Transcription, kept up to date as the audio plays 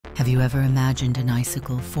Have you ever imagined an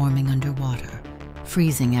icicle forming underwater,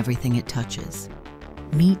 freezing everything it touches?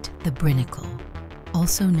 Meet the brinicle,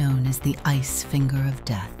 also known as the ice finger of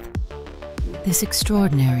death. This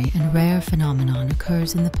extraordinary and rare phenomenon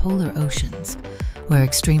occurs in the polar oceans, where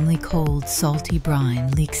extremely cold, salty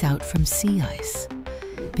brine leaks out from sea ice.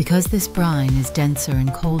 Because this brine is denser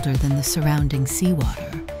and colder than the surrounding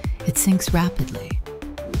seawater, it sinks rapidly.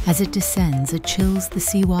 As it descends, it chills the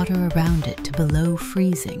seawater around it to below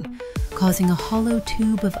freezing, causing a hollow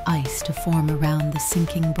tube of ice to form around the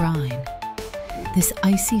sinking brine. This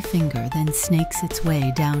icy finger then snakes its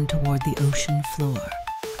way down toward the ocean floor,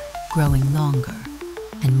 growing longer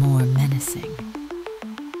and more menacing.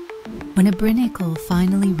 When a brinicle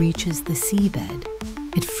finally reaches the seabed,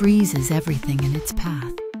 it freezes everything in its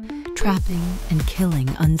path, trapping and killing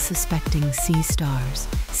unsuspecting sea stars,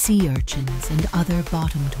 sea urchins, and other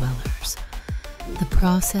bottom dwellers. The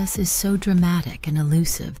process is so dramatic and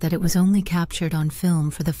elusive that it was only captured on film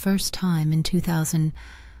for the first time in 2011.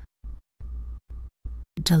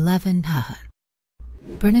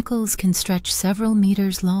 Brinicles can stretch several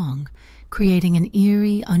meters long, creating an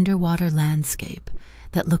eerie underwater landscape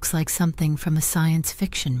that looks like something from a science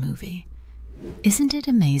fiction movie. Isn't it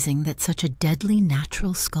amazing that such a deadly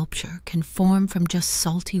natural sculpture can form from just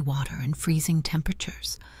salty water and freezing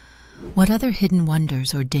temperatures? What other hidden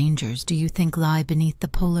wonders or dangers do you think lie beneath the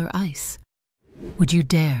polar ice? Would you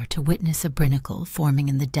dare to witness a brinicle forming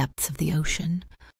in the depths of the ocean?